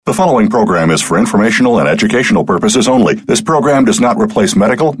The following program is for informational and educational purposes only. This program does not replace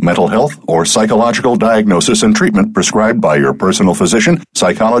medical, mental health, or psychological diagnosis and treatment prescribed by your personal physician,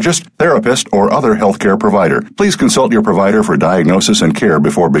 psychologist, therapist, or other healthcare provider. Please consult your provider for diagnosis and care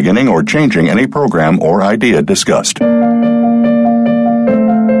before beginning or changing any program or idea discussed.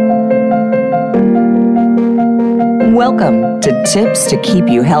 Welcome to Tips to Keep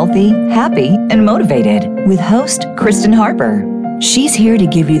You Healthy, Happy, and Motivated with host Kristen Harper. She's here to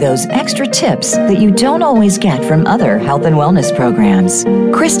give you those extra tips that you don't always get from other health and wellness programs.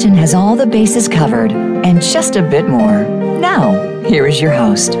 Kristen has all the bases covered and just a bit more. Now, here is your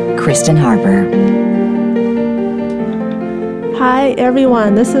host, Kristen Harper. Hi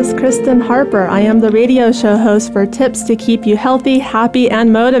everyone, this is Kristen Harper. I am the radio show host for Tips to Keep You Healthy, Happy,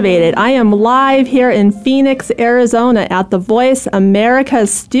 and Motivated. I am live here in Phoenix, Arizona at the Voice America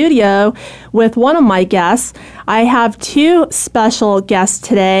studio with one of my guests. I have two special guests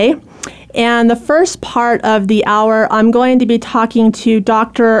today. And the first part of the hour, I'm going to be talking to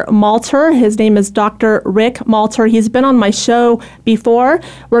Dr. Malter. His name is Dr. Rick Malter. He's been on my show before.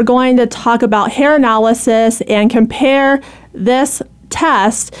 We're going to talk about hair analysis and compare this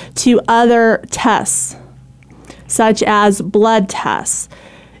test to other tests, such as blood tests,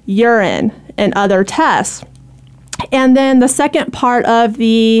 urine, and other tests. And then the second part of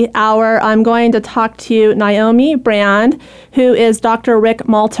the hour, I'm going to talk to Naomi Brand, who is Dr. Rick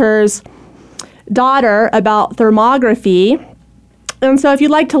Malter's daughter, about thermography. And so if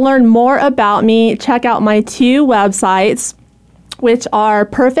you'd like to learn more about me, check out my two websites, which are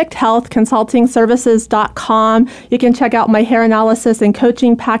perfecthealthconsultingservices.com. You can check out my hair analysis and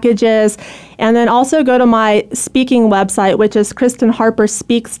coaching packages. And then also go to my speaking website, which is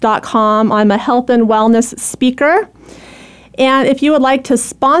kristenharperspeaks.com. I'm a health and wellness speaker. And if you would like to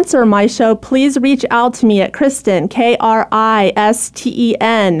sponsor my show, please reach out to me at Kristen, Kristen,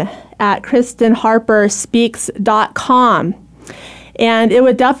 at kristenharperspeaks.com. And it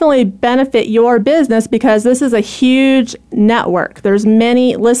would definitely benefit your business because this is a huge network. There's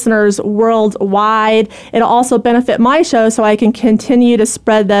many listeners worldwide. It'll also benefit my show so I can continue to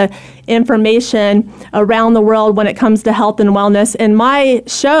spread the information around the world when it comes to health and wellness. And my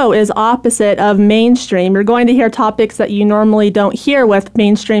show is opposite of mainstream. You're going to hear topics that you normally don't hear with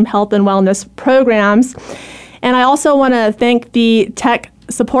mainstream health and wellness programs. And I also want to thank the tech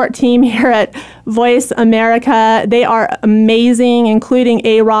support team here at Voice America. They are amazing, including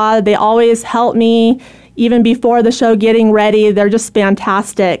A-Rod. They always help me even before the show getting ready. They're just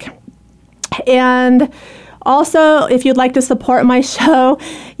fantastic. And also, if you'd like to support my show,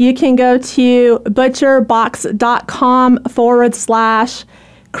 you can go to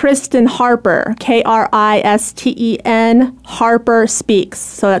butcherbox.com/Kristen Harper, Kristen Harper Speaks.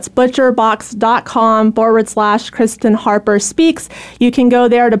 So that's butcherbox.com/Kristen Harper Speaks. You can go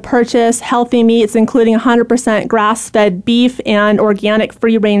there to purchase healthy meats, including 100% grass-fed beef and organic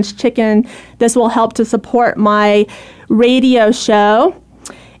free-range chicken. This will help to support my radio show.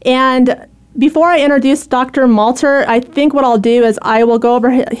 And before I introduce Dr. Malter, I think what I'll do is I will go over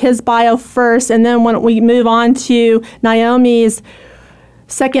his bio first, and then when we move on to Naomi's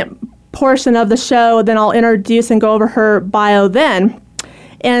second portion of the show, then I'll introduce and go over her bio then.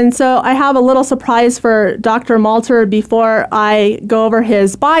 And so I have a little surprise for Dr. Malter before I go over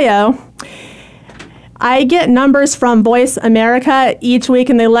his bio. I get numbers from Voice America each week,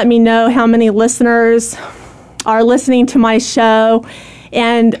 and they let me know how many listeners are listening to my show.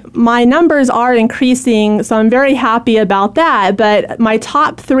 And my numbers are increasing, so I'm very happy about that. But my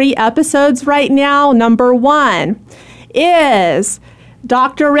top 3 episodes right now, number 1 is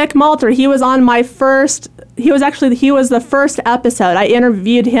Dr. Rick Malter. He was on my first, he was the first episode. I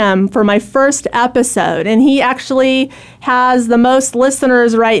interviewed him for my first episode, and he actually has the most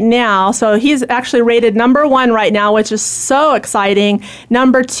listeners right now. So he's actually rated number 1 right now, which is so exciting.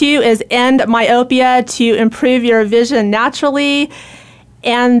 Number 2 is End Myopia to Improve Your Vision Naturally.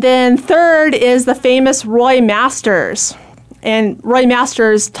 And then 3rd is the famous Roy Masters. And Roy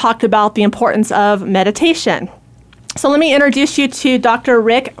Masters talked about the importance of meditation. So let me introduce you to Dr.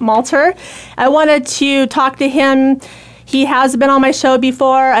 Rick Malter. I wanted to talk to him. He has been on my show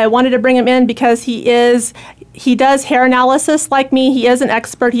before. I wanted to bring him in because he does hair analysis like me. He is an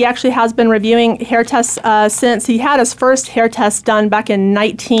expert. He actually has been reviewing hair tests since he had his first hair test done back in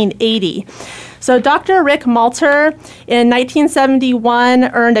 1980. So Dr. Rick Malter in 1971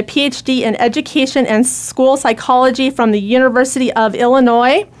 earned a PhD in education and school psychology from the University of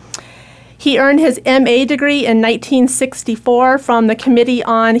Illinois. He earned his MA degree in 1964 from the Committee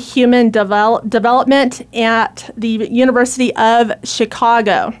on Human Development at the University of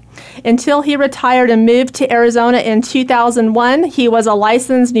Chicago. Until he retired and moved to Arizona in 2001, he was a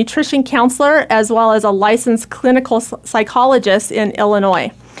licensed nutrition counselor as well as a licensed clinical psychologist in Illinois.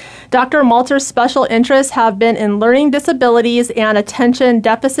 Dr. Malter's special interests have been in learning disabilities and attention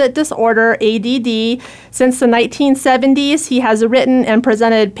deficit disorder, ADD. Since the 1970s, he has written and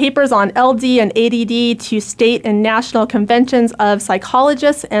presented papers on LD and ADD to state and national conventions of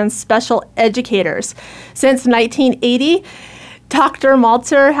psychologists and special educators. Since 1980, Dr.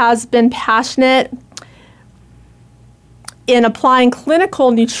 Malter has been passionate in applying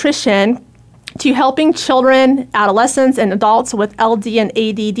clinical nutrition to helping children, adolescents, and adults with LD and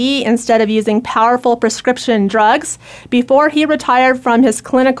ADD instead of using powerful prescription drugs. Before he retired from his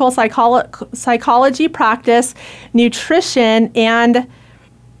clinical psychology practice, nutrition and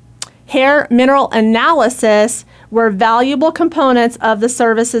hair mineral analysis were valuable components of the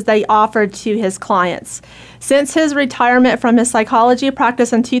services that he offered to his clients. Since his retirement from his psychology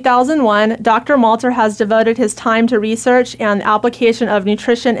practice in 2001, Dr. Malter has devoted his time to research and the application of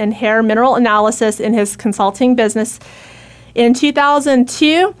nutrition and hair mineral analysis in his consulting business. In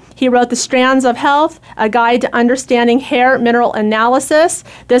 2002, he wrote The Strands of Health, a guide to understanding hair mineral analysis.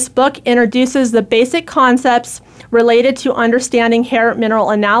 This book introduces the basic concepts related to understanding hair mineral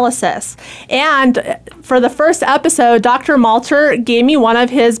analysis. And for the first episode, Dr. Malter gave me one of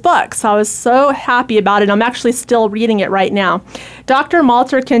his books. I was so happy about it. I'm actually still reading it right now. Dr.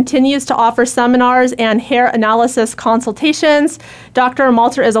 Malter continues to offer seminars and hair analysis consultations. Dr.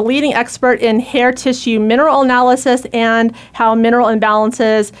 Malter is a leading expert in hair tissue mineral analysis and how mineral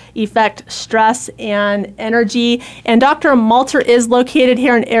imbalances affect stress and energy. And Dr. Malter is located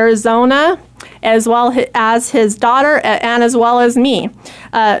here in Arizona, as well as his daughter and as well as me.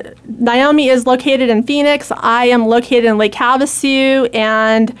 Naomi is located in Phoenix. I am located in Lake Havasu,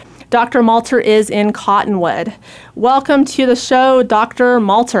 and Dr. Malter is in Cottonwood. Welcome to the show, Dr.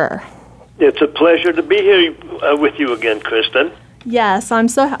 Malter. It's a pleasure to be here with you again, Kristen. Yes,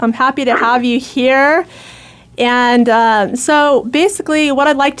 I'm happy to have you here. And so basically what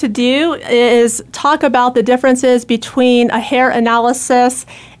I'd like to do is talk about the differences between a hair analysis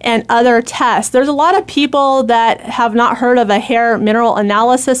and other tests. There's a lot of people that have not heard of a hair mineral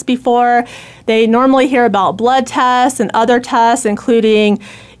analysis before. They normally hear about blood tests and other tests, including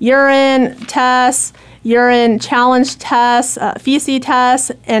urine tests, urine challenge tests, feces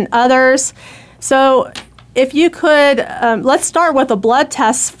tests, and others. So if you could, let's start with a blood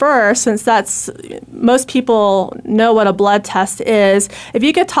test first, since most people know what a blood test is. If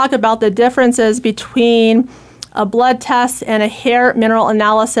you could talk about the differences between a blood test and a hair mineral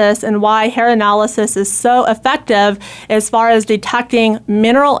analysis and why hair analysis is so effective as far as detecting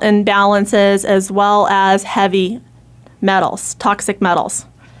mineral imbalances as well as heavy metals, toxic metals.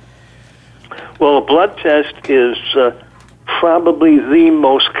 Well, a blood test is probably the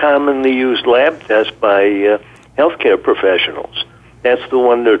most commonly used lab test by healthcare professionals. That's the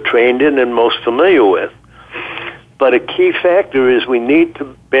one they're trained in and most familiar with. But a key factor is we need to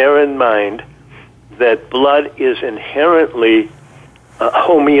bear in mind that blood is inherently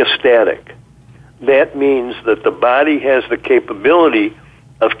homeostatic. That means that the body has the capability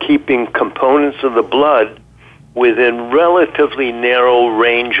of keeping components of the blood within relatively narrow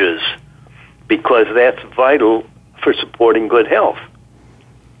ranges, because that's vital for supporting good health.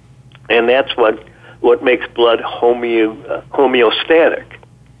 And that's what makes blood homeostatic.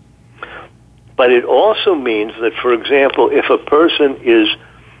 But it also means that, for example, if a person is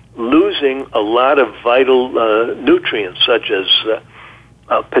losing a lot of vital nutrients, such as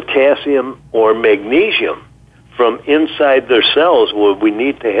potassium or magnesium, from inside their cells where we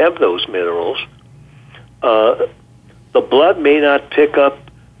need to have those minerals, the blood may not pick up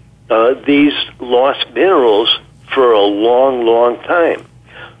these lost minerals for a long, long time,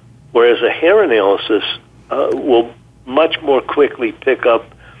 whereas a hair analysis will much more quickly pick up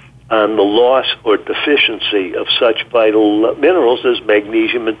on the loss or deficiency of such vital minerals as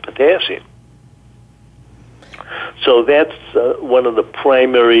magnesium and potassium. So that's one of the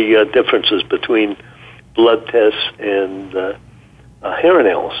primary differences between blood tests and hair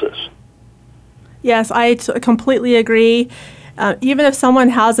analysis. Yes, I completely agree. Even if someone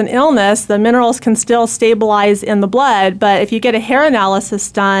has an illness, the minerals can still stabilize in the blood, but if you get a hair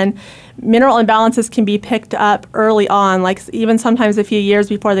analysis done, mineral imbalances can be picked up early on, like even sometimes a few years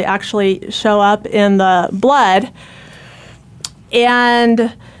before they actually show up in the blood.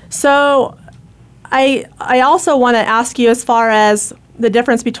 And so I also want to ask you, as far as the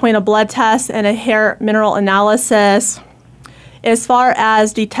difference between a blood test and a hair mineral analysis, as far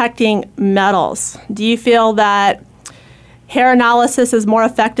as detecting metals, do you feel that hair analysis is more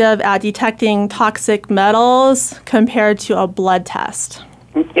effective at detecting toxic metals compared to a blood test?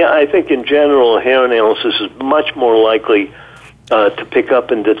 Yeah, I think in general, hair analysis is much more likely to pick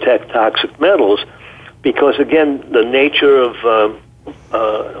up and detect toxic metals because, again, the nature of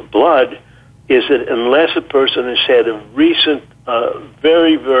blood is that unless a person has had a recent,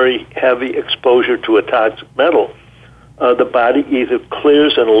 very, very heavy exposure to a toxic metal, the body either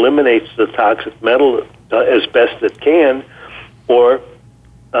clears and eliminates the toxic metal as best it can, or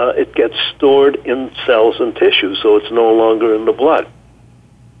it gets stored in cells and tissues, so it's no longer in the blood.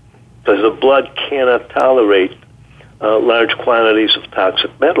 Because the blood cannot tolerate large quantities of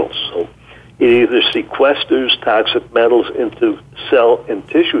toxic metals. So it either sequesters toxic metals into cell and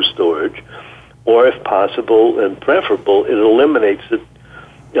tissue storage, or if possible and preferable, it eliminates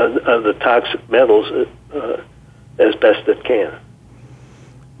the toxic metals as best it can.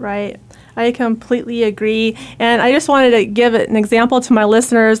 Right. I completely agree, and I just wanted to give an example to my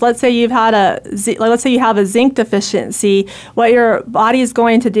listeners. Let's say you have a zinc deficiency. What your body is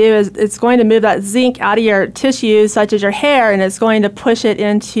going to do is it's going to move that zinc out of your tissues, such as your hair, and it's going to push it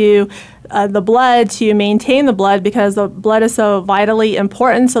into the blood to maintain the blood because the blood is so vitally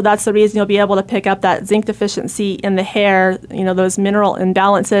important. So that's the reason you'll be able to pick up that zinc deficiency in the hair, those mineral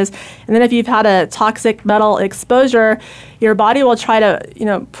imbalances. And then if you've had a toxic metal exposure, your body will try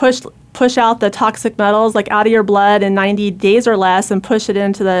to, push out the toxic metals out of your blood in 90 days or less and push it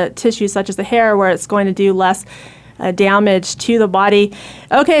into the tissues such as the hair where it's going to do less damage to the body.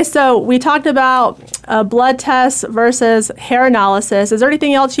 Okay, so we talked about blood tests versus hair analysis. Is there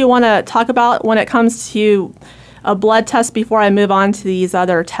anything else you want to talk about when it comes to a blood test before I move on to these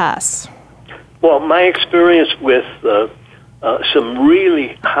other tests? Well, my experience with some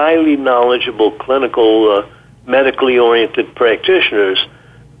really highly knowledgeable clinical, medically oriented practitioners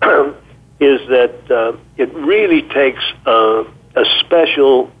is that it really takes a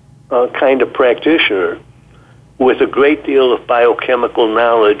special kind of practitioner with a great deal of biochemical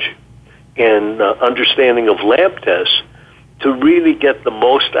knowledge and understanding of lab tests to really get the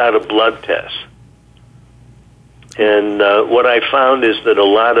most out of blood tests. And what I found is that a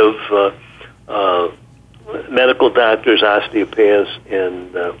lot of medical doctors, osteopaths,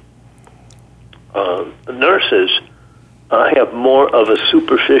 and nurses have more of a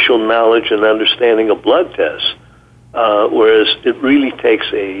superficial knowledge and understanding of blood tests, whereas it really takes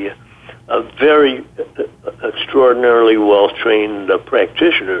a very extraordinarily well-trained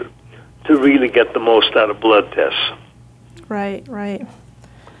practitioner to really get the most out of blood tests. Right.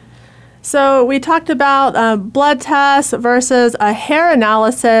 So we talked about blood tests versus a hair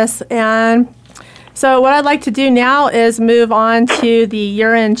analysis, and so what I'd like to do now is move on to the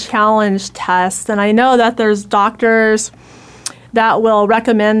urine challenge test. And I know that there's doctors that will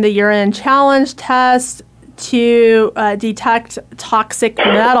recommend the urine challenge test to detect toxic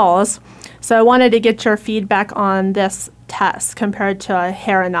metals. So I wanted to get your feedback on this test compared to a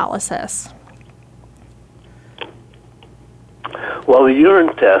hair analysis. Well, the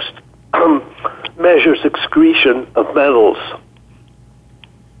urine test measures excretion of metals.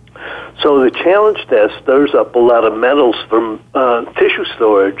 So the challenge test stirs up a lot of metals from tissue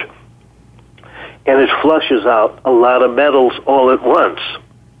storage, and it flushes out a lot of metals all at once.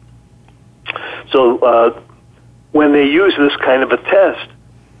 So when they use this kind of a test,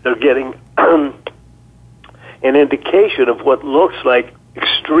 they're getting an indication of what looks like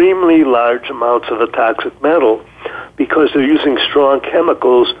extremely large amounts of a toxic metal because they're using strong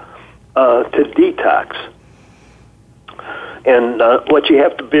chemicals to detox. And what you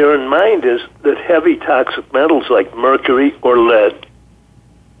have to bear in mind is that heavy toxic metals like mercury or lead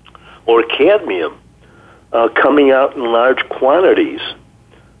or cadmium coming out in large quantities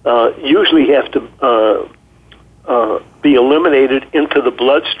usually have to be eliminated into the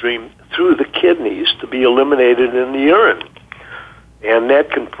bloodstream through the kidneys to be eliminated in the urine. And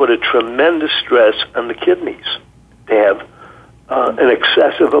that can put a tremendous stress on the kidneys to have an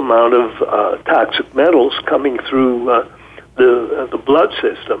excessive amount of toxic metals coming through the blood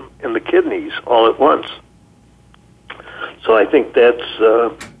system in the kidneys all at once. So I think that's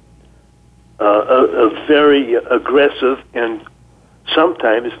a very aggressive and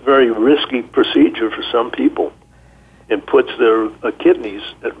sometimes very risky procedure for some people and puts their kidneys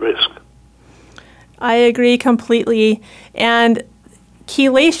at risk. I agree completely. And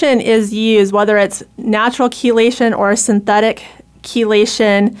chelation is used, whether it's natural chelation or synthetic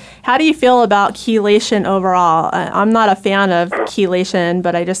chelation. How do you feel about chelation overall? I'm not a fan of chelation,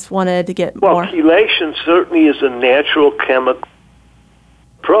 but I just wanted to get more. Well, chelation certainly is a natural chemical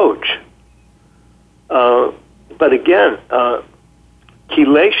approach. But again,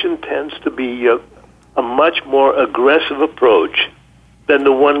 chelation tends to be a much more aggressive approach than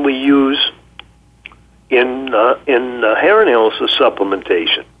the one we use in hair analysis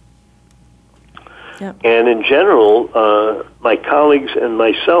supplementation. Yep. And in general, my colleagues and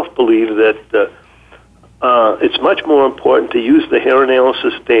myself believe that it's much more important to use the hair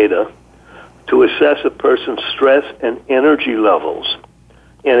analysis data to assess a person's stress and energy levels.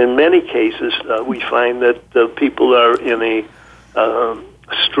 And in many cases, we find that people are in a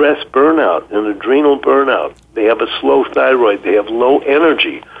stress burnout, an adrenal burnout. They have a slow thyroid. They have low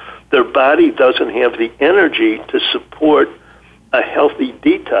energy. Their body doesn't have the energy to support a healthy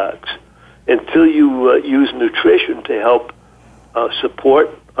detox until you use nutrition to help support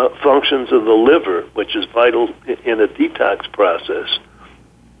functions of the liver, which is vital in a detox process,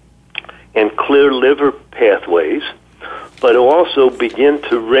 and clear liver pathways, but also begin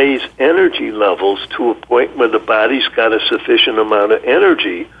to raise energy levels to a point where the body's got a sufficient amount of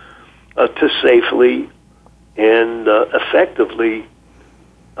energy to safely and effectively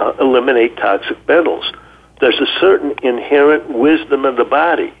eliminate toxic metals. There's a certain inherent wisdom of the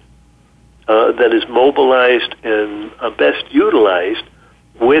body that is mobilized and best utilized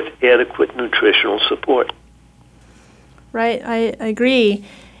with adequate nutritional support. Right, I agree.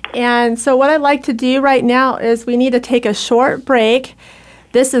 And so what I'd like to do right now is we need to take a short break.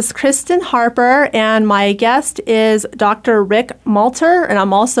 This is Kristen Harper, and my guest is Dr. Rick Malter, and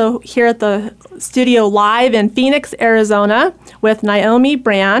I'm also here at the studio live in Phoenix, Arizona with Naomi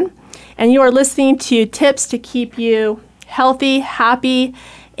Brand. And you are listening to Tips to Keep You Healthy, Happy,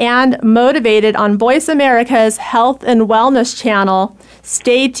 and Motivated on Voice America's Health and Wellness channel.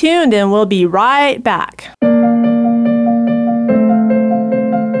 Stay tuned, and we'll be right back.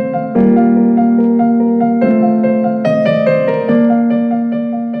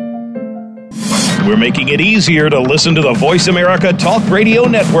 We're making it easier to listen to the Voice America Talk Radio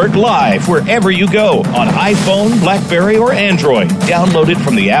Network live wherever you go on iPhone, BlackBerry, or Android. Download it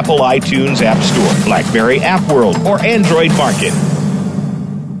from the Apple iTunes App Store, BlackBerry App World, or Android Market.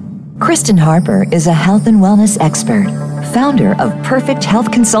 Kristen Harper is a health and wellness expert, founder of Perfect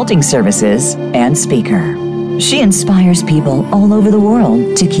Health Consulting Services, and speaker. She inspires people all over the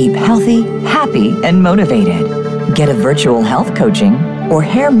world to keep healthy, happy, and motivated. Get a virtual health coaching or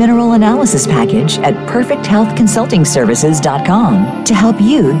hair mineral analysis package at perfecthealthconsultingservices.com to help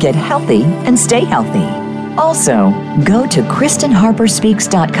you get healthy and stay healthy. Also, go to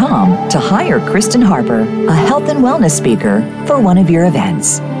KristenHarperSpeaks.com to hire Kristen Harper, a health and wellness speaker, for one of your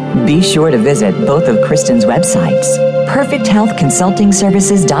events. Be sure to visit both of Kristen's websites,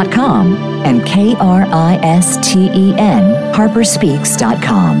 perfecthealthconsultingservices.com and KRISTEN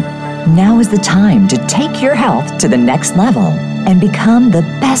HarperSpeaks.com. Now is the time to take your health to the next level and become the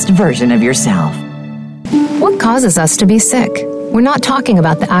best version of yourself. What causes us to be sick? We're not talking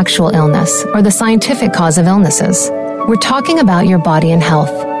about the actual illness or the scientific cause of illnesses. We're talking about your body and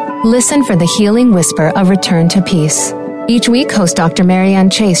health. Listen for the healing whisper of return to peace. Each week, host Dr. Marianne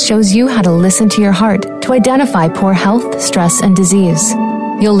Chase shows you how to listen to your heart to identify poor health, stress, and disease.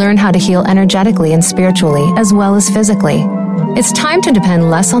 You'll learn how to heal energetically and spiritually, as well as physically. It's time to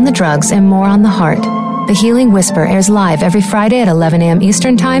depend less on the drugs and more on the heart. The Healing Whisper airs live every Friday at 11 a.m.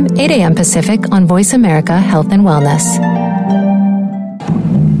 Eastern Time, 8 a.m. Pacific on Voice America Health and Wellness.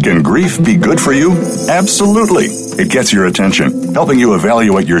 Can grief be good for you? Absolutely. It gets your attention, helping you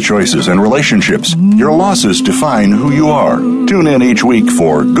evaluate your choices and relationships. Your losses define who you are. Tune in each week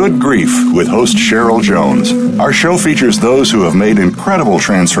for Good Grief with host Cheryl Jones. Our show features those who have made incredible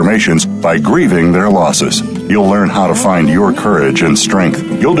transformations by grieving their losses. You'll learn how to find your courage and strength.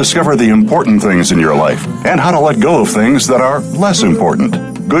 You'll discover the important things in your life and how to let go of things that are less important.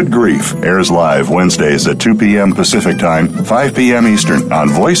 Good Grief airs live Wednesdays at 2 p.m. Pacific Time, 5 p.m. Eastern on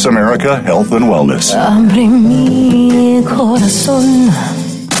Voice America Health and Wellness.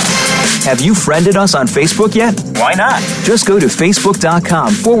 Have you friended us on Facebook yet? Why not? Just go to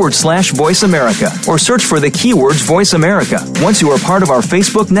facebook.com/Voice America or search for the keywords Voice America. Once you are part of our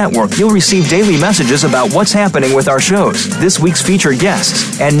Facebook network, you'll receive daily messages about what's happening with our shows, this week's featured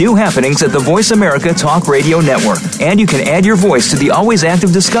guests, and new happenings at the Voice America Talk Radio Network. And you can add your voice to the always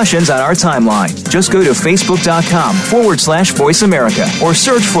active discussions on our timeline. Just go to facebook.com/Voice America or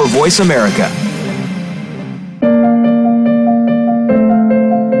search for Voice America.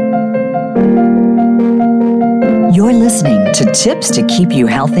 You're listening to Tips to Keep You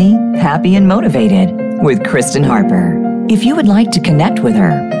Healthy, Happy, and Motivated with Kristen Harper. If you would like to connect with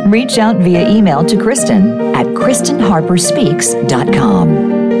her, reach out via email to Kristen at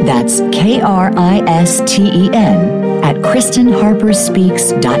KristenHarperSpeaks.com. That's KRISTEN at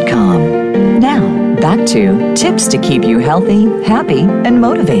KristenHarperSpeaks.com. Now, back to Tips to Keep You Healthy, Happy, and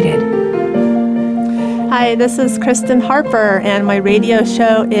Motivated. Hi, this is Kristen Harper, and my radio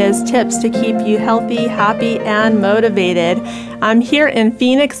show is Tips to Keep You Healthy, Happy, and Motivated. I'm here in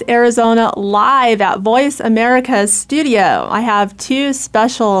Phoenix, Arizona, live at Voice America's studio. I have two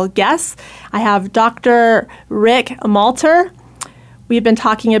special guests. I have Dr. Rick Malter. We've been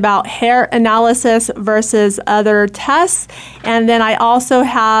talking about hair analysis versus other tests. And then I also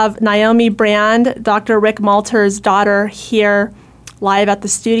have Naomi Brand, Dr. Rick Malter's daughter, here live at the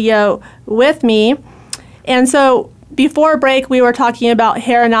studio with me. And so before break, we were talking about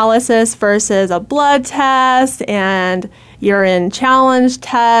hair analysis versus a blood test and urine challenge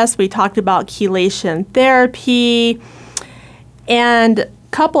test. We talked about chelation therapy. And a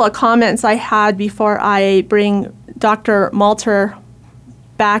couple of comments I had before I bring Dr. Malter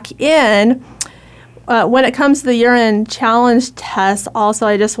back in. When it comes to the urine challenge test, also,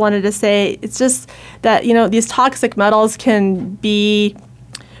 I just wanted to say it's just that, these toxic metals can be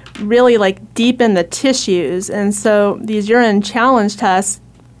really deep in the tissues. And so these urine challenge tests,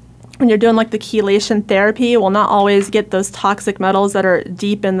 when you're doing the chelation therapy, will not always get those toxic metals that are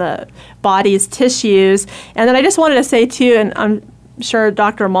deep in the body's tissues. And then I just wanted to say too, and I'm sure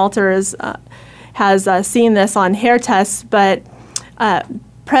Dr. Malter has seen this on hair tests, but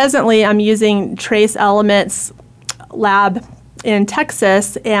presently I'm using Trace Elements lab in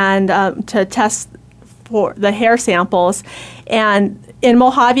Texas and to test for the hair samples. And in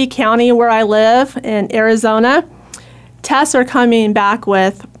Mojave County, where I live in Arizona, tests are coming back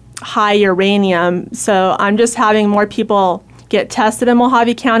with high uranium. So I'm just having more people get tested in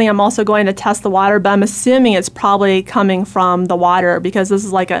Mojave County. I'm also going to test the water, but I'm assuming it's probably coming from the water because this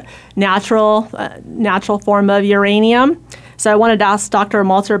is a natural form of uranium. So I wanted to ask Dr.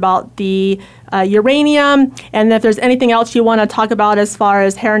 Malter about the uranium, and if there's anything else you want to talk about as far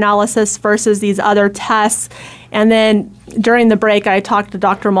as hair analysis versus these other tests. And then during the break, I talked to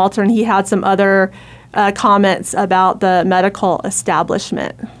Dr. Malter, and he had some other comments about the medical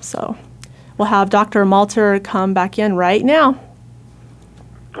establishment. So we'll have Dr. Malter come back in right now.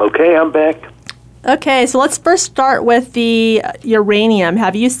 Okay, I'm back. Okay, so let's first start with the uranium.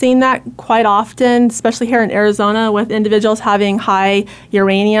 Have you seen that quite often, especially here in Arizona, with individuals having high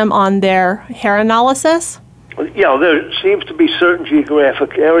uranium on their hair analysis? Yeah, there seems to be certain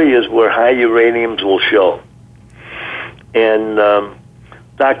geographic areas where high uraniums will show. And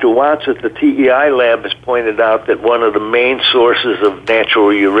Dr. Watts at the TEI lab has pointed out that one of the main sources of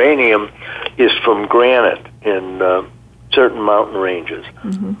natural uranium is from granite in certain mountain ranges.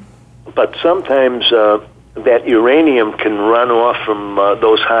 Mm-hmm. But sometimes that uranium can run off from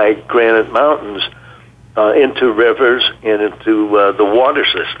those high granite mountains into rivers and into the water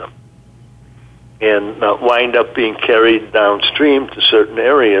system and wind up being carried downstream to certain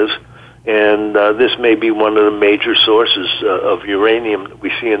areas. And this may be one of the major sources of uranium that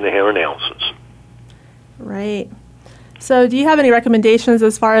we see in the hair analysis. Right. So do you have any recommendations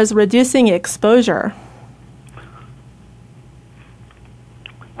as far as reducing exposure?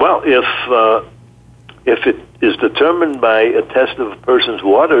 Well, if it is determined by a test of a person's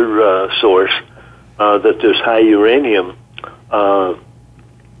water source that there's high uranium,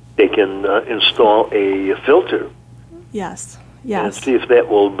 they can install a filter. Yes. And see if that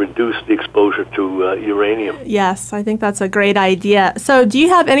will reduce the exposure to uranium. Yes, I think that's a great idea. So do you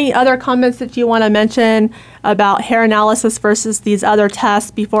have any other comments that you want to mention about hair analysis versus these other tests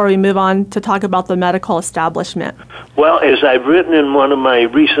before we move on to talk about the medical establishment? Well, as I've written in one of my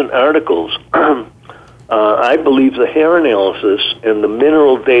recent articles, I believe the hair analysis and the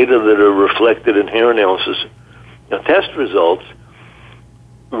mineral data that are reflected in hair analysis test results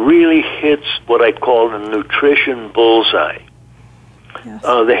really hits what I call the nutrition bullseye. Yes.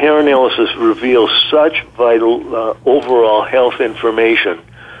 The hair analysis reveals such vital overall health information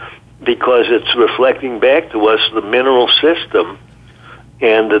because it's reflecting back to us the mineral system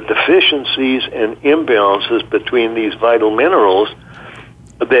and the deficiencies and imbalances between these vital minerals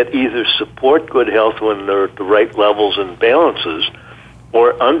that either support good health when they're at the right levels and balances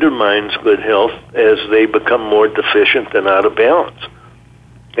or undermines good health as they become more deficient and out of balance.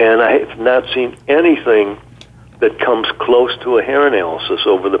 And I have not seen anything that comes close to a hair analysis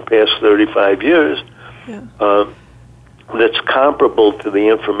over the past 35 years that's comparable to the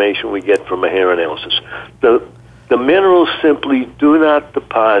information we get from a hair analysis. The minerals simply do not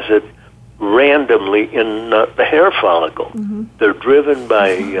deposit randomly in the hair follicle. Mm-hmm. They're driven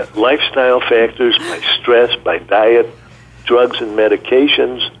by lifestyle factors, by stress, by diet, drugs and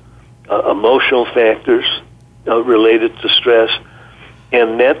medications, emotional factors related to stress,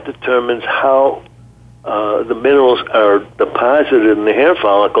 and that determines how the minerals are deposited in the hair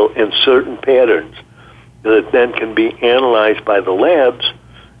follicle in certain patterns. that then can be analyzed by the labs,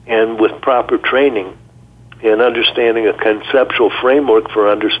 and with proper training and understanding a conceptual framework for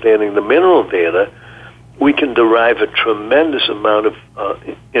understanding the mineral data, we can derive a tremendous amount of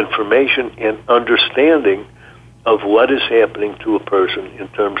information and understanding of what is happening to a person in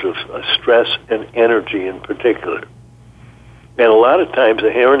terms of stress and energy in particular. And a lot of times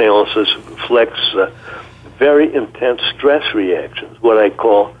the hair analysis reflects very intense stress reactions, what I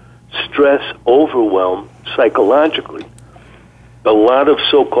call stress overwhelm psychologically. A lot of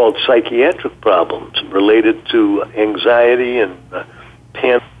so-called psychiatric problems related to anxiety and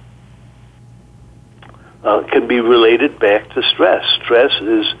panic can be related back to stress. Stress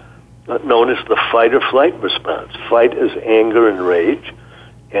is known as the fight or flight response. Fight is anger and rage,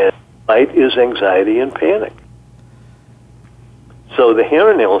 and flight is anxiety and panic. So the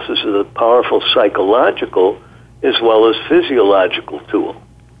hair analysis is a powerful psychological as well as physiological tool.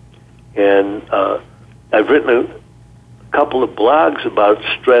 And I've written a couple of blogs about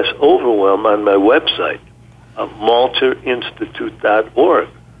stress overwhelm on my website, malterinstitute.org.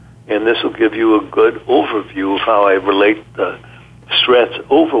 And this will give you a good overview of how I relate stress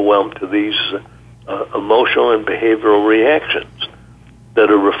overwhelm to these emotional and behavioral reactions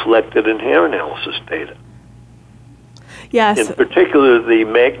that are reflected in hair analysis data. Yes. In particular, the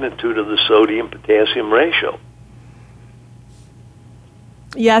magnitude of the sodium-potassium ratio.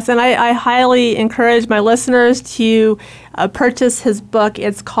 Yes, and I highly encourage my listeners to purchase his book.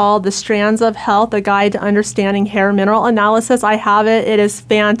 It's called The Strands of Health, A Guide to Understanding Hair Mineral Analysis. I have it. It is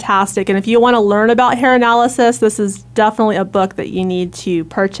fantastic. And if you want to learn about hair analysis, this is definitely a book that you need to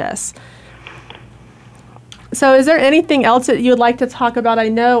purchase. So is there anything else that you would like to talk about? I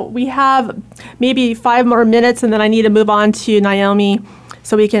know we have maybe 5 more minutes, and then I need to move on to Naomi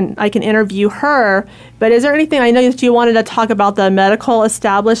so I can interview her. But is there anything, I know that you wanted to talk about the medical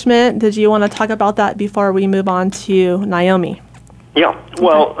establishment. Did you want to talk about that before we move on to Naomi? Yeah,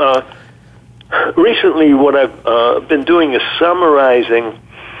 well, recently what I've been doing is summarizing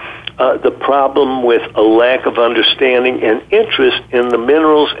the problem with a lack of understanding and interest in the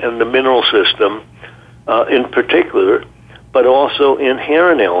minerals and the mineral system in particular, but also in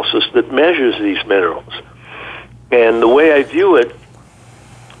hair analysis that measures these minerals. And the way I view it,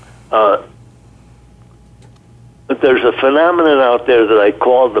 there's a phenomenon out there that I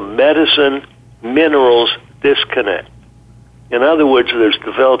call the medicine-minerals disconnect. In other words, there's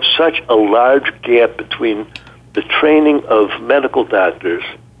developed such a large gap between the training of medical doctors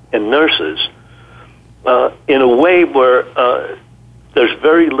and nurses in a way where there's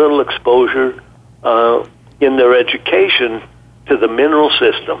very little exposure in their education to the mineral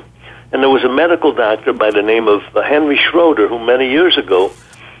system. And there was a medical doctor by the name of Henry Schroeder who many years ago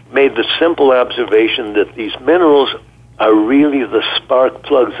made the simple observation that these minerals are really the spark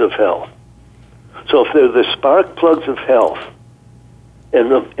plugs of health. So if they're the spark plugs of health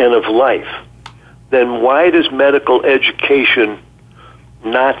and of life, then why does medical education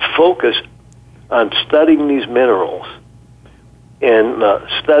not focus on studying these minerals and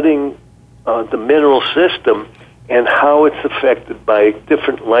studying the mineral system and how it's affected by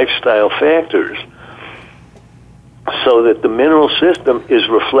different lifestyle factors, so that the mineral system is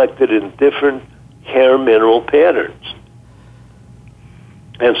reflected in different hair mineral patterns?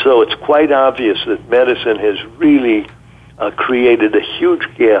 And so it's quite obvious that medicine has really created a huge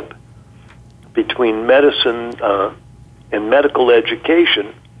gap between medicine and medical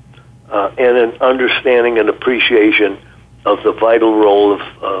education and an understanding and appreciation of the vital role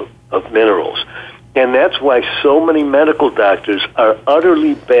of minerals. And that's why so many medical doctors are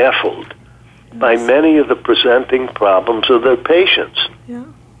utterly baffled by many of the presenting problems of their patients. Yeah.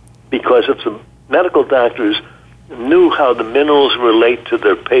 Because if the medical doctors knew how the minerals relate to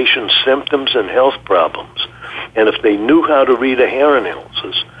their patients' symptoms and health problems, and if they knew how to read a hair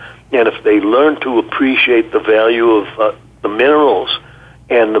analysis, and if they learned to appreciate the value of the minerals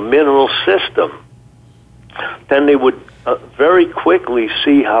and the mineral system, then they would very quickly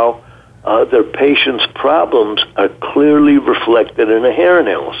see how their patients' problems are clearly reflected in a hair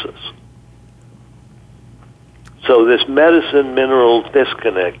analysis. So this medicine-mineral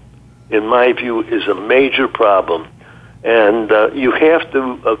disconnect, in my view, is a major problem, and you have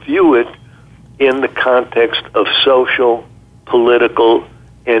to view it in the context of social, political,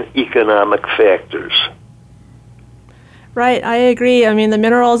 and economic factors. Right, I agree. I mean, the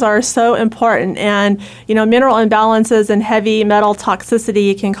minerals are so important, and, mineral imbalances and heavy metal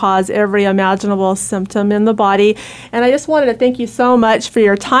toxicity can cause every imaginable symptom in the body. And I just wanted to thank you so much for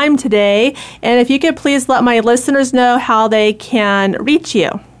your time today. And if you could please let my listeners know how they can reach you.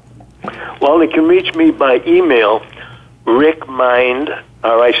 Well, they can reach me by email. rickmind,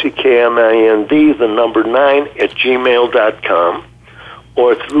 RICKMIND, the number 9 @gmail.com,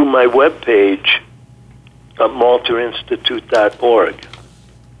 or through my webpage at malterinstitute.org.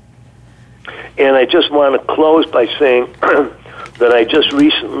 And I just want to close by saying that I just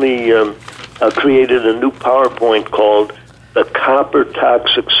recently created a new PowerPoint called the Copper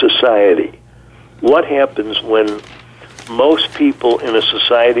Toxic Society. What happens when most people in a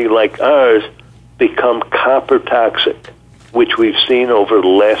society like ours become copper toxic, which we've seen over the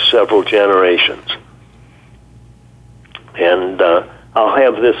last several generations? And I'll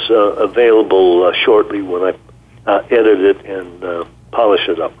have this available shortly when I edit it and polish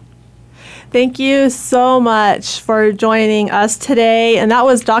it up. Thank you so much for joining us today. And that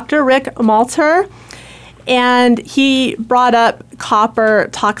was Dr. Rick Malter. And he brought up copper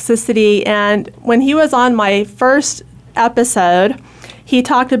toxicity. And when he was on my first episode, he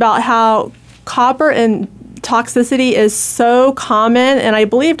talked about how copper and toxicity is so common. And I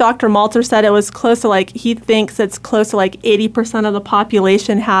believe Dr. Malter said it was close to he thinks it's close to 80% of the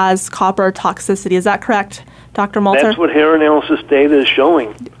population has copper toxicity. Is that correct, Dr. Malter? That's what hair analysis data is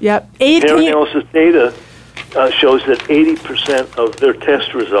showing. Yep. Hair analysis data shows that 80% of their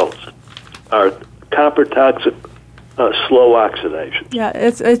test results are copper toxic slow oxidation. Yeah,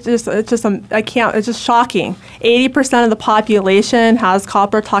 it's just shocking. 80% of the population has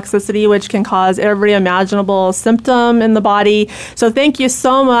copper toxicity, which can cause every imaginable symptom in the body. So thank you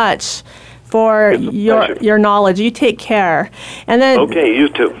so much for your knowledge. You take care. And then okay, you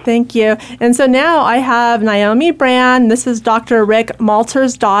too. Thank you. And so now I have Naomi Brand. This is Dr. Rick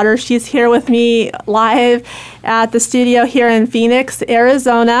Malter's daughter. She's here with me live at the studio here in Phoenix,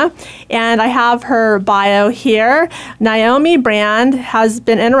 Arizona. And I have her bio here. Naomi Brand has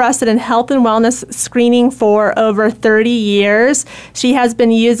been interested in health and wellness screening for over 30 years. She has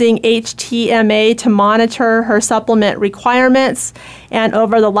been using HTMA to monitor her supplement requirements, and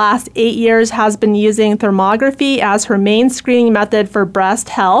over the last 8 years has been using thermography as her main screening method for breast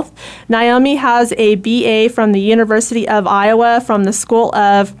health. Naomi has a BA from the University of Iowa from the School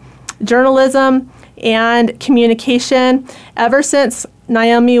of Journalism and Communication. Ever since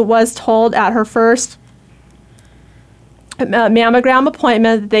Naomi was told at her first mammogram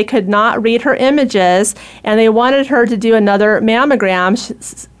appointment that they could not read her images and they wanted her to do another mammogram,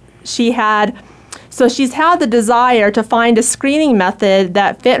 she's had the desire to find a screening method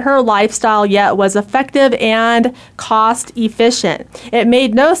that fit her lifestyle yet was effective and cost efficient. It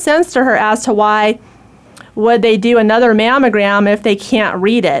made no sense to her as to why would they do another mammogram if they can't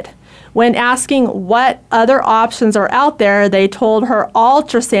read it. When asking what other options are out there, they told her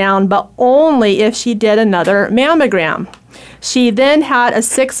ultrasound, but only if she did another mammogram. She then had a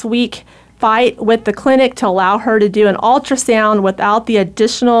 6-week fight with the clinic to allow her to do an ultrasound without the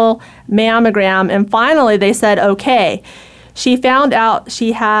additional mammogram, and finally they said okay. She found out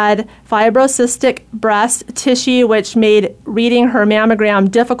she had fibrocystic breast tissue, which made reading her mammogram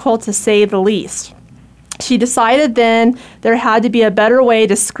difficult to say the least. She decided then there had to be a better way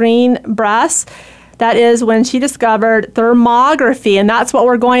to screen breasts. That is when she discovered thermography, and that's what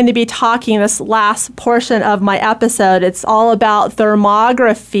we're going to be talking this last portion of my episode. It's all about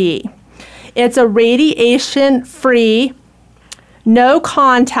thermography. It's a radiation-free, no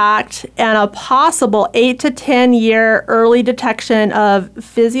contact, and a possible 8 to 10 year early detection of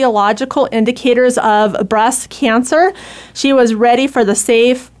physiological indicators of breast cancer. She was ready for the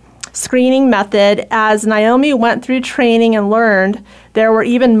safe screening method. As Naomi went through training and learned there were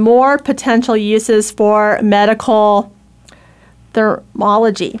even more potential uses for medical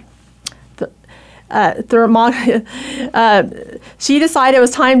thermology. She decided it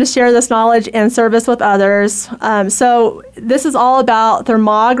was time to share this knowledge and service with others. So this is all about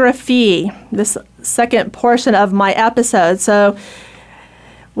thermography, this second portion of my episode. So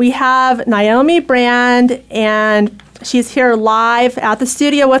we have Naomi Brand, and she's here live at the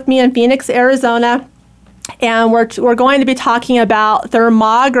studio with me in Phoenix, Arizona. And we're going to be talking about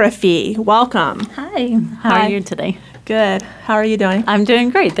thermography. Welcome. Hi. How are you today? Good. How are you doing? I'm doing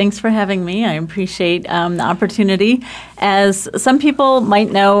great. Thanks for having me. I appreciate the opportunity. As some people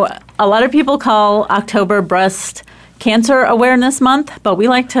might know, a lot of people call October Breast Cancer Awareness Month, but we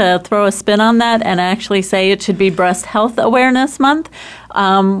like to throw a spin on that and actually say it should be Breast Health Awareness Month.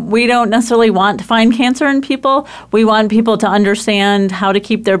 We don't necessarily want to find cancer in people. We want people to understand how to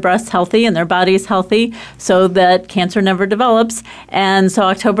keep their breasts healthy and their bodies healthy so that cancer never develops. And so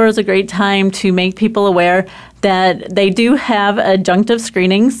October is a great time to make people aware that they do have adjunctive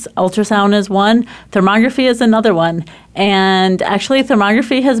screenings. Ultrasound is one, thermography is another one. And actually,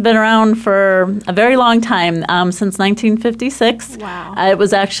 thermography has been around for a very long time, since 1956. Wow. It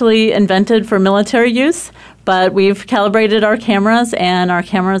was actually invented for military use, but we've calibrated our cameras, and our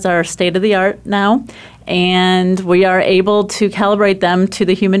cameras are state-of-the-art now. And we are able to calibrate them to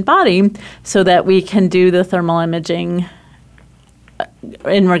the human body so that we can do the thermal imaging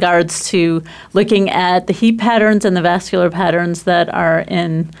in regards to looking at the heat patterns and the vascular patterns that are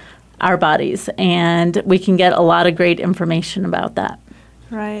in our bodies. And we can get a lot of great information about that.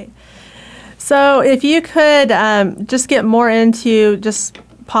 Right. So if you could just get more into just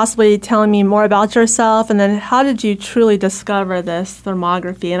possibly telling me more about yourself, and then how did you truly discover this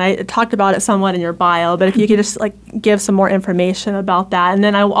thermography? And I talked about it somewhat in your bio, but if you could just give some more information about that. And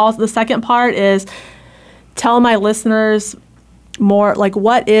then the second part is tell my listeners more,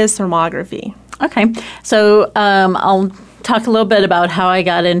 what is thermography? Okay, so I'll talk a little bit about how I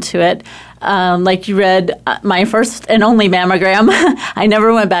got into it. Like you read, my first and only mammogram, I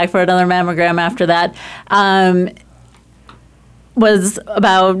never went back for another mammogram after that, was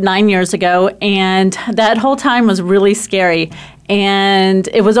about 9 years ago, and that whole time was really scary. And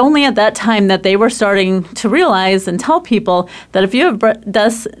it was only at that time that they were starting to realize and tell people that if you have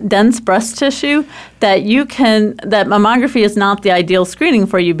dense breast tissue, that mammography is not the ideal screening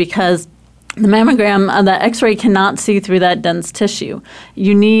for you, because the mammogram, the x-ray cannot see through that dense tissue.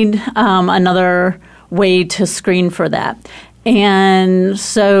 You need another way to screen for that. And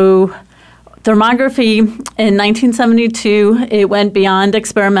so thermography in 1972, it went beyond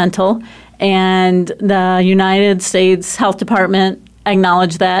experimental, and the United States Health Department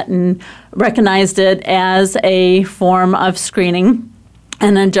acknowledged that and recognized it as a form of screening,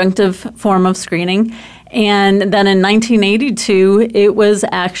 an adjunctive form of screening. And then in 1982, it was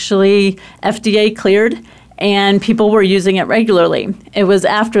actually FDA cleared, and people were using it regularly. It was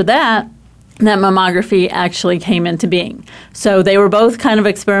after that mammography actually came into being. So they were both kind of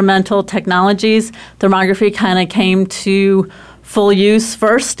experimental technologies. Thermography kind of came to full use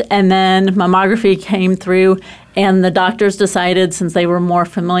first, and then mammography came through, and the doctors decided, since they were more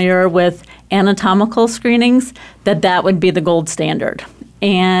familiar with anatomical screenings, that would be the gold standard.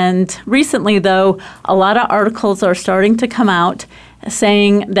 And recently, though, a lot of articles are starting to come out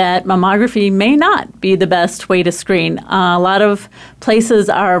saying that mammography may not be the best way to screen. A lot of places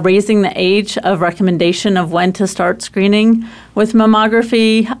are raising the age of recommendation of when to start screening with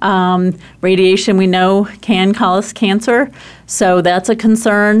mammography. Radiation, we know, can cause cancer, so that's a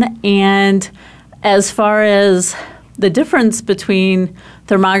concern. And as far as the difference between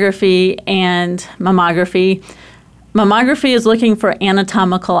thermography and mammography is looking for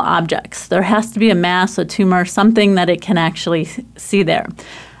anatomical objects. There has to be a mass, a tumor, something that it can actually see there.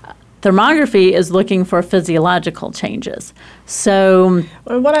 Thermography is looking for physiological changes. So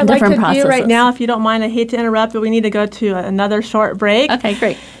what I'd like to do right now, if you don't mind, I hate to interrupt, but we need to go to another short break. Okay,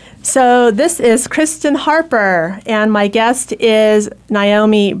 great. So this is Kristen Harper, and my guest is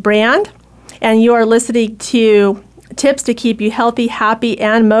Naomi Brand, and you are listening to Tips to Keep You Healthy, Happy,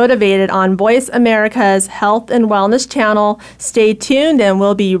 and Motivated on Voice America's Health and Wellness channel. Stay tuned, and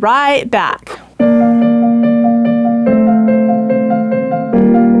we'll be right back.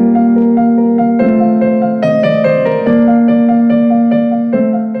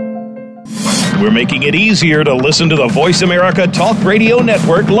 We're making it easier to listen to the Voice America Talk Radio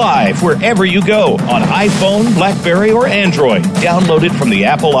Network live wherever you go on iPhone, BlackBerry, or Android. Download it from the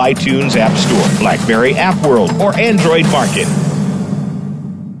Apple iTunes App Store, BlackBerry App World, or Android Market.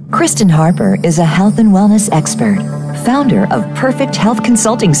 Kristen Harper is a health and wellness expert, founder of Perfect Health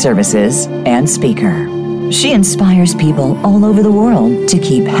Consulting Services, and speaker. She inspires people all over the world to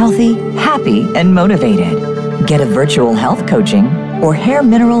keep healthy, happy, and motivated. Get a virtual health coaching or hair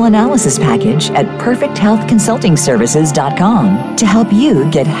mineral analysis package at perfecthealthconsultingservices.com to help you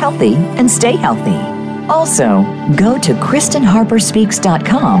get healthy and stay healthy. Also, go to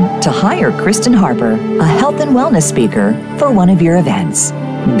KristenHarperSpeaks.com to hire Kristen Harper, a health and wellness speaker, for one of your events.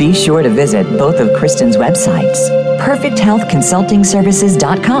 Be sure to visit both of Kristen's websites,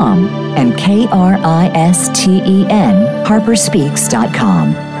 perfecthealthconsultingservices.com and KRISTEN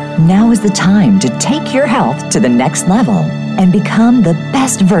HarperSpeaks.com. Now is the time to take your health to the next level and become the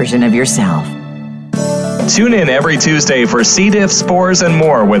best version of yourself. Tune in every Tuesday for C. diff, spores, and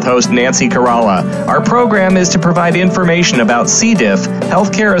more with host Nancy Kerala. Our program is to provide information about C. diff,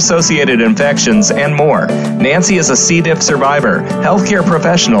 healthcare-associated infections, and more. Nancy is a C. diff survivor, healthcare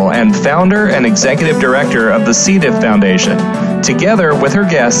professional, and founder and executive director of the C. diff Foundation. Together with her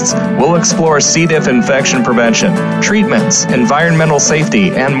guests, we'll explore C. diff infection prevention, treatments, environmental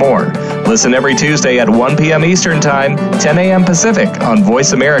safety, and more. Listen every Tuesday at 1 p.m. Eastern Time, 10 a.m. Pacific on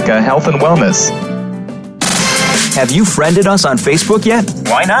Voice America Health and Wellness. Have you friended us on Facebook yet?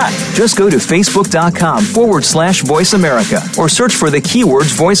 Why not? Just go to facebook.com/Voice America or search for the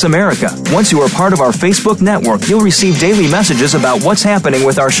keywords Voice America. Once you are part of our Facebook network, you'll receive daily messages about what's happening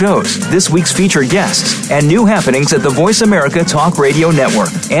with our shows, this week's featured guests, and new happenings at the Voice America Talk Radio Network.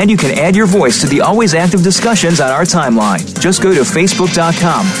 And you can add your voice to the always active discussions on our timeline. Just go to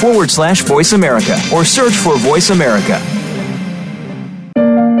facebook.com/Voice America or search for Voice America.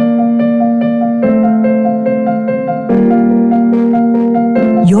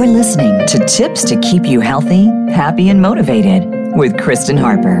 You're listening to Tips to Keep You Healthy, Happy, and Motivated with Kristen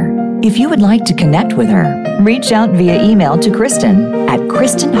Harper. If you would like to connect with her, reach out via email to Kristen at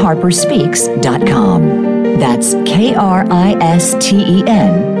KristenHarperSpeaks.com. That's KRISTEN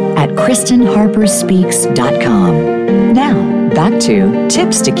at KristenHarperSpeaks.com. Now, back to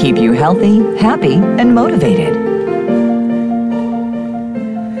Tips to Keep You Healthy, Happy, and Motivated.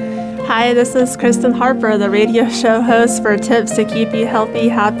 Hi, this is Kristen Harper, the radio show host for Tips to Keep You Healthy,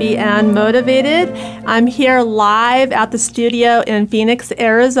 Happy, and Motivated. I'm here live at the studio in Phoenix,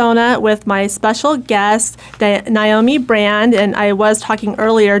 Arizona with my special guest, Naomi Brand, and I was talking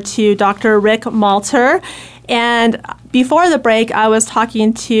earlier to Dr. Rick Malter. And before the break, I was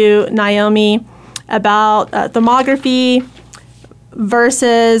talking to Naomi about thermography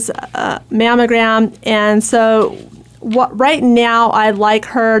versus mammogram, and so right now I'd like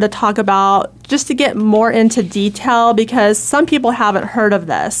her to talk about, just to get more into detail, because some people haven't heard of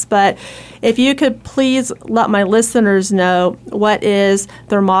this, but if you could please let my listeners know what is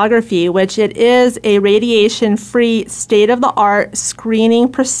thermography, which it is a radiation-free, state-of-the-art screening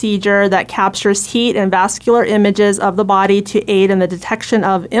procedure that captures heat and vascular images of the body to aid in the detection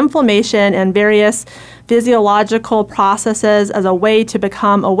of inflammation and various physiological processes as a way to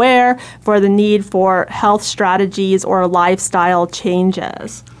become aware for the need for health strategies or lifestyle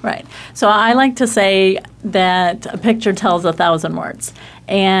changes. Right. So I like to say that a picture tells 1,000 words.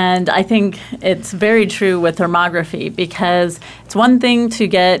 And I think it's very true with thermography, because it's one thing to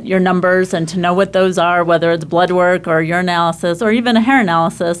get your numbers and to know what those are, whether it's blood work or urinalysis or even a hair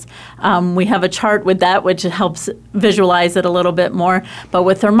analysis. We have a chart with that, which helps visualize it a little bit more. But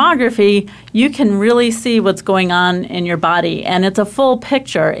with thermography, you can really see what's going on in your body. And it's a full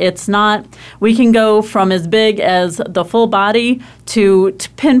picture. It's not, we can go from as big as the full body to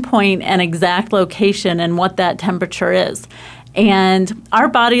pinpoint an exact location and what that temperature is. And our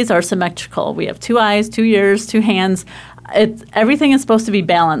bodies are symmetrical. We have 2 eyes, 2 ears, 2 hands. Everything is supposed to be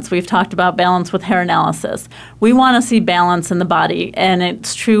balanced. We've talked about balance with hair analysis. We want to see balance in the body, and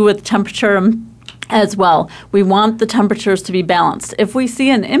it's true with temperature as well. We want the temperatures to be balanced. If we see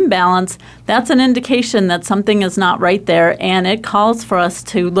an imbalance, that's an indication that something is not right there, and it calls for us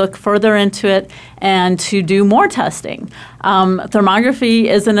to look further into it and to do more testing. Thermography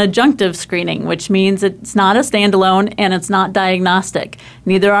is an adjunctive screening, which means it's not a standalone and it's not diagnostic.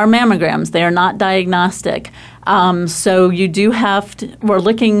 Neither are mammograms. They are not diagnostic. So you do have to, we're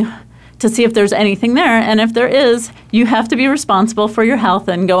looking to see if there's anything there, and if there is, you have to be responsible for your health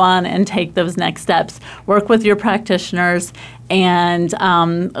and go on and take those next steps. Work with your practitioners and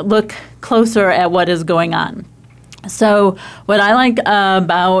look closer at what is going on. So what I like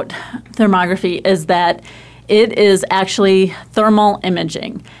about thermography is that it is actually thermal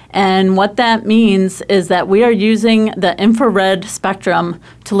imaging. And what that means is that we are using the infrared spectrum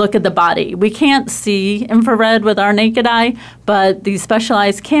to look at the body. We can't see infrared with our naked eye, but these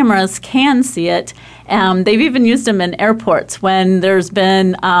specialized cameras can see it. They've even used them in airports. When there's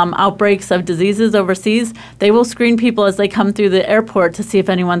been outbreaks of diseases overseas, they will screen people as they come through the airport to see if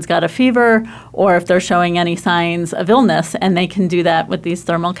anyone's got a fever or if they're showing any signs of illness, and they can do that with these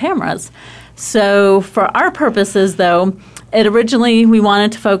thermal cameras. So for our purposes, though, originally we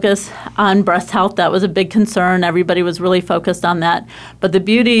wanted to focus on breast health. That was a big concern. Everybody was really focused on that. But the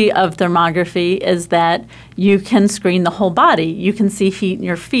beauty of thermography is that you can screen the whole body. You can see heat in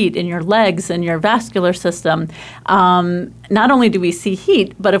your feet, in your legs, in your vascular system. Not only do we see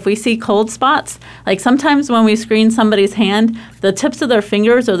heat, but if we see cold spots, like sometimes when we screen somebody's hand, the tips of their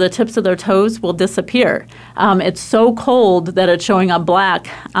fingers or the tips of their toes will disappear. It's so cold that it's showing up black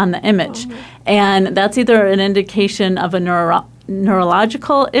on the image. And that's either an indication of a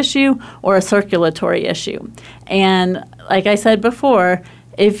neurological issue or a circulatory issue. And like I said before,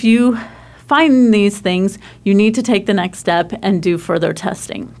 if you find these things, you need to take the next step and do further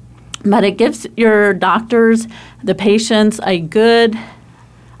testing. But it gives your doctors, the patients, a good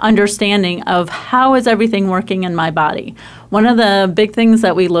understanding of how is everything working in my body. One of the big things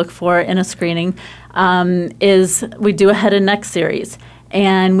that we look for in a screening is we do a head and neck series,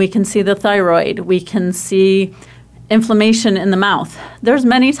 and we can see the thyroid. We can see inflammation in the mouth. There's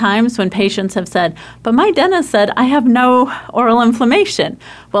many times when patients have said, but my dentist said I have no oral inflammation.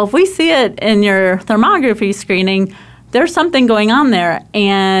 Well, if we see it in your thermography screening, there's something going on there,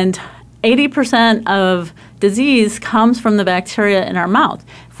 and 80% of disease comes from the bacteria in our mouth.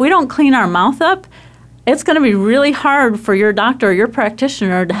 If we don't clean our mouth up, it's going to be really hard for your doctor or your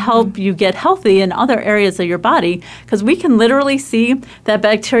practitioner to help you get healthy in other areas of your body, because we can literally see that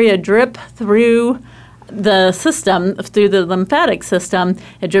bacteria drip through the system, through the lymphatic system.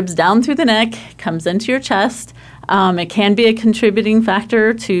 It drips down through the neck, comes into your chest. It can be a contributing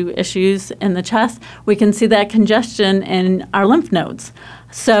factor to issues in the chest. We can see that congestion in our lymph nodes.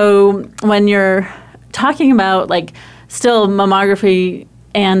 So when you're talking about still mammography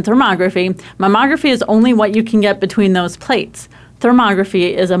and thermography, mammography is only what you can get between those plates.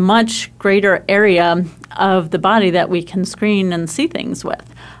 Thermography is a much greater area of the body that we can screen and see things with.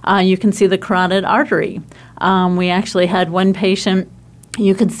 You can see the carotid artery. We actually had one patient,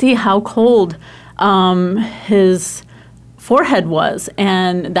 you could see how cold his forehead was,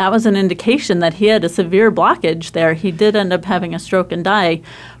 and that was an indication that he had a severe blockage there. He did end up having a stroke and die,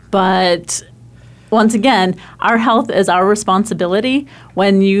 but once again, our health is our responsibility.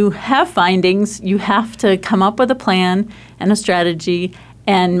 When you have findings, you have to come up with a plan and a strategy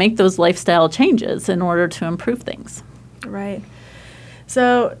and make those lifestyle changes in order to improve things. Right.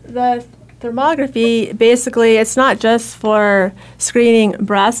 So the thermography, basically, it's not just for screening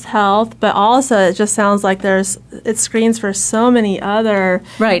breast health, but also it just sounds like it screens for so many other...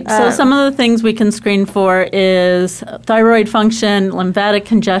 Right. So some of the things we can screen for is thyroid function, lymphatic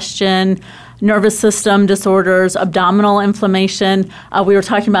congestion, nervous system disorders, abdominal inflammation. We were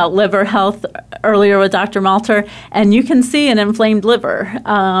talking about liver health earlier with Dr. Malter, and you can see an inflamed liver.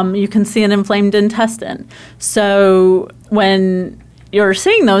 You can see an inflamed intestine. So when you're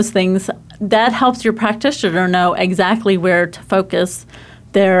seeing those things, that helps your practitioner know exactly where to focus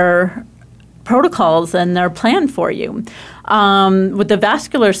their protocols and their plan for you. With the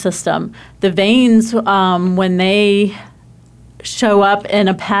vascular system, the veins, when they show up in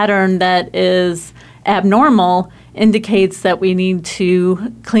a pattern that is abnormal, indicates that we need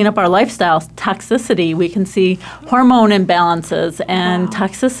to clean up our lifestyle. Toxicity, we can see hormone imbalances and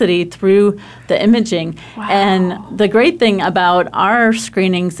toxicity through the imaging. Wow. And the great thing about our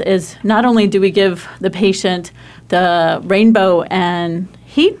screenings is not only do we give the patient the rainbow and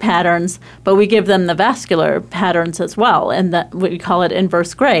heat patterns, but we give them the vascular patterns as well, and we call it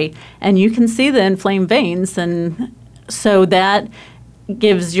inverse gray. And you can see the inflamed veins, and so that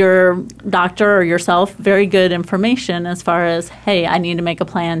gives your doctor or yourself very good information as far as, hey, I need to make a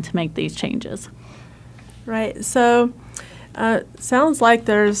plan to make these changes. Right. So sounds like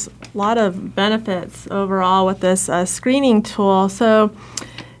there's a lot of benefits overall with this screening tool. So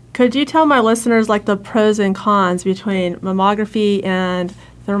could you tell my listeners the pros and cons between mammography and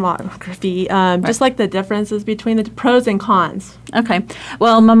thermography, just the differences between the pros and cons? Okay.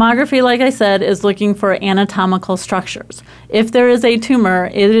 Well, mammography, like I said, is looking for anatomical structures. If there is a tumor,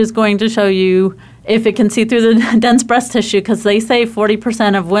 it is going to show you if it can see through the dense breast tissue, because they say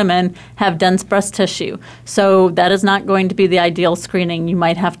 40% of women have dense breast tissue. So that is not going to be the ideal screening. You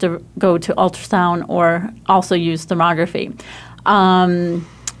might have to go to ultrasound or also use thermography.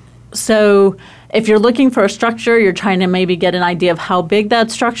 So if you're looking for a structure, you're trying to maybe get an idea of how big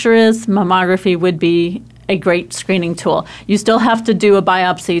that structure is, mammography would be a great screening tool. You still have to do a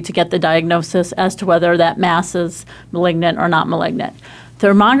biopsy to get the diagnosis as to whether that mass is malignant or not malignant.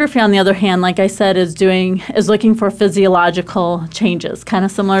 Thermography, on the other hand, like I said, is looking for physiological changes, kind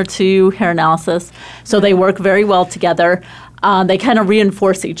of similar to hair analysis. So they work very well together. They kind of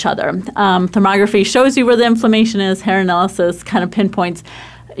reinforce each other. Thermography shows you where the inflammation is. Hair analysis kind of pinpoints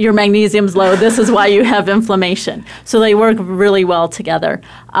your magnesium's low, this is why you have inflammation. So they work really well together.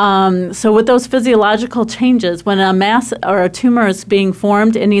 So with those physiological changes, when a mass or a tumor is being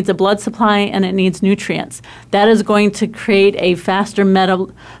formed, it needs a blood supply and it needs nutrients. That is going to create a faster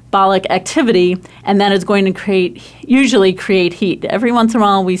metabolic activity, and that is going to usually create heat. Every once in a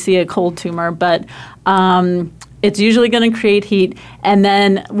while we see a cold tumor, but it's usually going to create heat, and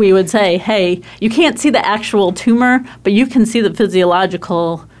then we would say, hey, you can't see the actual tumor, but you can see the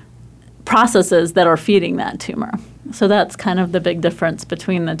physiological processes that are feeding that tumor. So that's kind of the big difference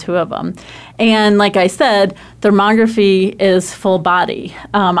between the two of them. And like I said, thermography is full body.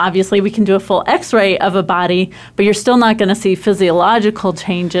 Obviously, we can do a full x-ray of a body, but you're still not going to see physiological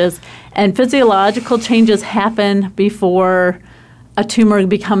changes. And physiological changes happen before a tumor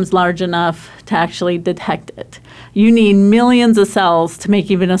becomes large enough to actually detect it. You need millions of cells to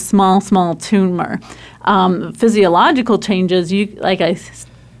make even a small tumor. Physiological changes, like I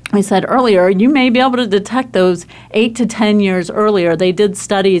said earlier, you may be able to detect those 8 to 10 years earlier. They did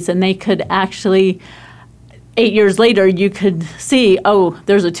studies, and they could actually, 8 years later, you could see, oh,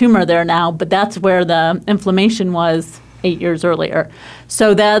 there's a tumor there now, but that's where the inflammation was 8 years earlier.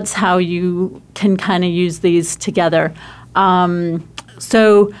 So that's how you can kind of use these together.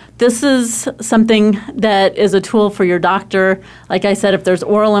 So this is something that is a tool for your doctor. Like I said, if there's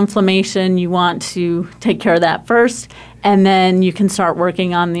oral inflammation, you want to take care of that first, and then you can start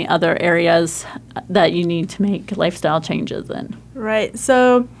working on the other areas that you need to make lifestyle changes in. Right.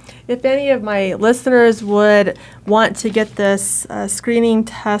 So if any of my listeners would want to get this screening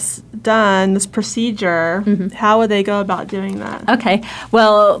test done, this procedure, how would they go about doing that? Okay.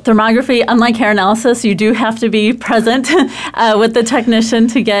 Well, thermography, unlike hair analysis, you do have to be present with the technician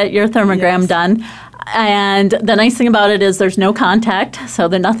to get your thermogram done. And the nice thing about it is there's no contact, so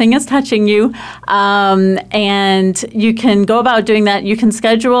that nothing is touching you. And you can go about doing that. You can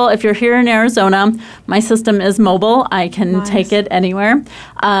schedule, if you're here in Arizona, my system is mobile. I can take it anywhere.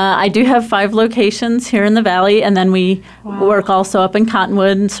 I do have 5 locations here in the Valley, and then we work also up in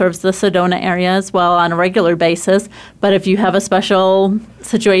Cottonwood and serves the Sedona area as well on a regular basis. But if you have a special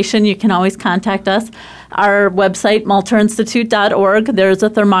situation, you can always contact us. Our website, malterinstitute.org, there's a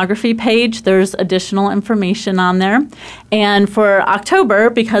thermography page. There's additional information on there. And for October,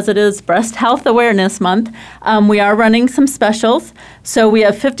 because it is Breast Health Awareness Month, we are running some specials. So we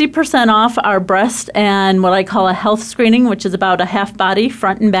have 50% off our breast and what I call a health screening, which is about a half body,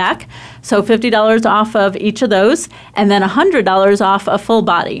 front and back. So $50 off of each of those, and then $100 off a full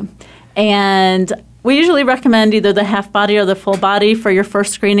body. And we usually recommend either the half body or the full body for your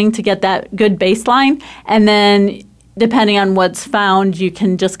first screening to get that good baseline. And then depending on what's found, you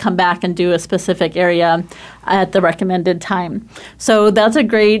can just come back and do a specific area at the recommended time. So that's a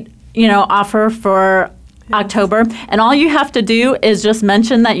great, offer for October. And all you have to do is just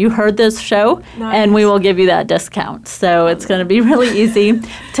mention that you heard this show, and we will give you that discount. So it's going to be really easy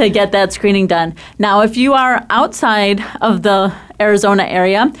to get that screening done. Now, if you are outside of the Arizona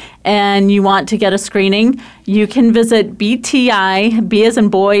area and you want to get a screening, you can visit BTI, B as in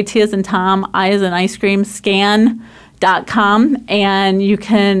boy, T as in Tom, I as in ice cream, scan.com, and you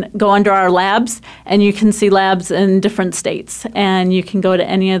can go under our labs, and you can see labs in different states, and you can go to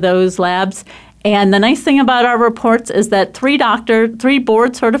any of those labs. And the nice thing about our reports is that 3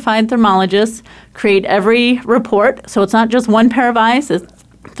 board-certified thermologists create every report. So it's not just one pair of eyes, it's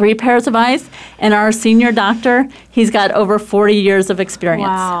 3 pairs of eyes. And our senior doctor, he's got over 40 years of experience.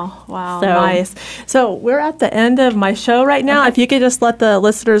 Wow, nice. So we're at the end of my show right now. If you could just let the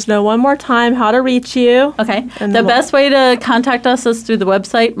listeners know one more time how to reach you. Okay. The best way to contact us is through the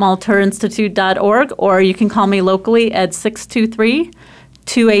website, malterinstitute.org, or you can call me locally at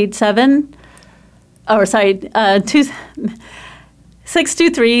 623-287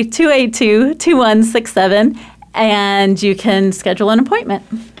 623-282-2167, and you can schedule an appointment.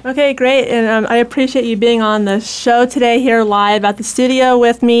 Okay, great. And I appreciate you being on the show today here live at the studio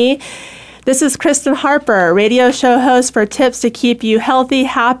with me. This is Kristen Harper, radio show host for Tips to Keep You Healthy,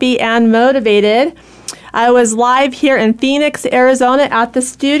 Happy, and Motivated. I was live here in Phoenix, Arizona at the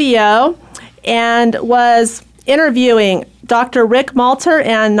studio and was interviewing Dr. Rick Malter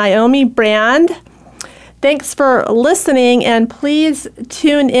and Naomi Brand. Thanks for listening, and please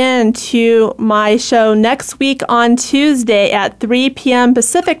tune in to my show next week on Tuesday at 3 p.m.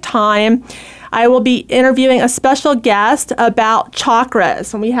 Pacific time. I will be interviewing a special guest about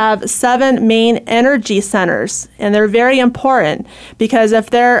chakras, and we have 7 main energy centers, and they're very important because if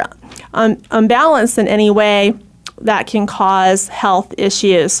they're unbalanced in any way, that can cause health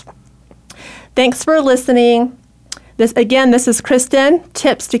issues. Thanks for listening. This is Kristen,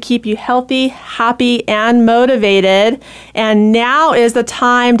 Tips to Keep You Healthy, Happy, and Motivated. And now is the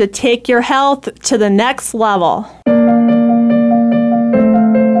time to take your health to the next level.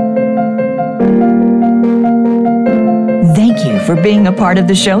 Thank you for being a part of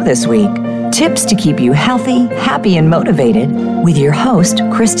the show this week. Tips to Keep You Healthy, Happy, and Motivated with your host,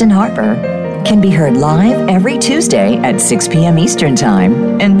 Kristen Harper, can be heard live every Tuesday at 6 p.m. Eastern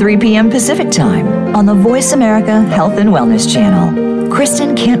Time and 3 p.m. Pacific Time on the Voice America Health and Wellness Channel.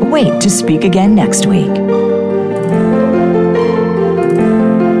 Kristen can't wait to speak again next week.